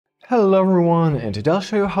Hello everyone, and today I'll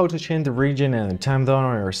show you how to change the region and the time zone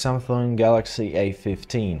on your Samsung Galaxy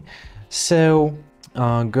A15. So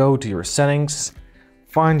go to your settings,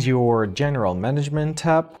 find your general management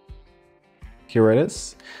tab. Here it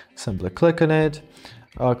is. Simply click on it.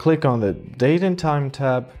 Click on the date and time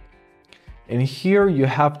tab. And here you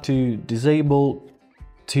have to disable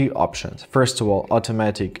two options. First of all,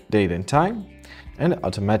 automatic date and time and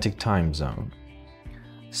automatic time zone.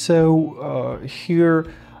 So here,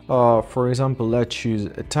 for example, let's choose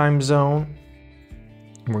a time zone.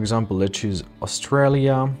 For example, let's choose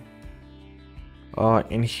Australia.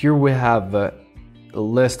 And here we have a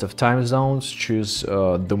list of time zones. Choose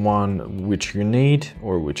the one which you need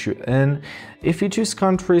or which you're in. If you choose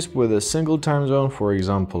countries with a single time zone, for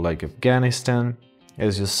example, like Afghanistan,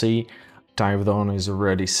 as you see, time zone is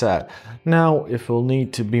already set. Now, if you'll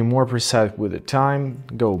need to be more precise with the time,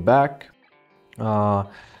 go back,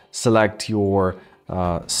 select your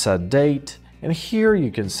set date, and here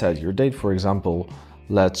you can set your date. For example,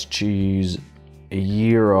 let's choose a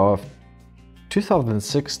year of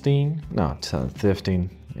 2016, no, 2015,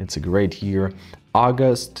 it's a great year,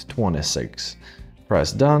 August 26.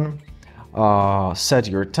 Press done. Set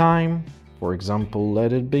your time, for example,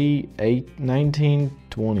 let it be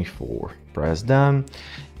 1924. Press done.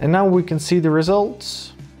 And now we can see the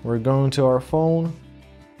results. We're going to our phone,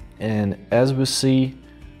 and as we see,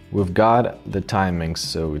 we've got the timings,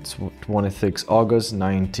 so it's 26 August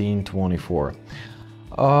 1924.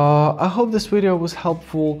 I hope this video was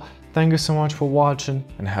helpful. Thank you so much for watching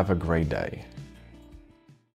and have a great day.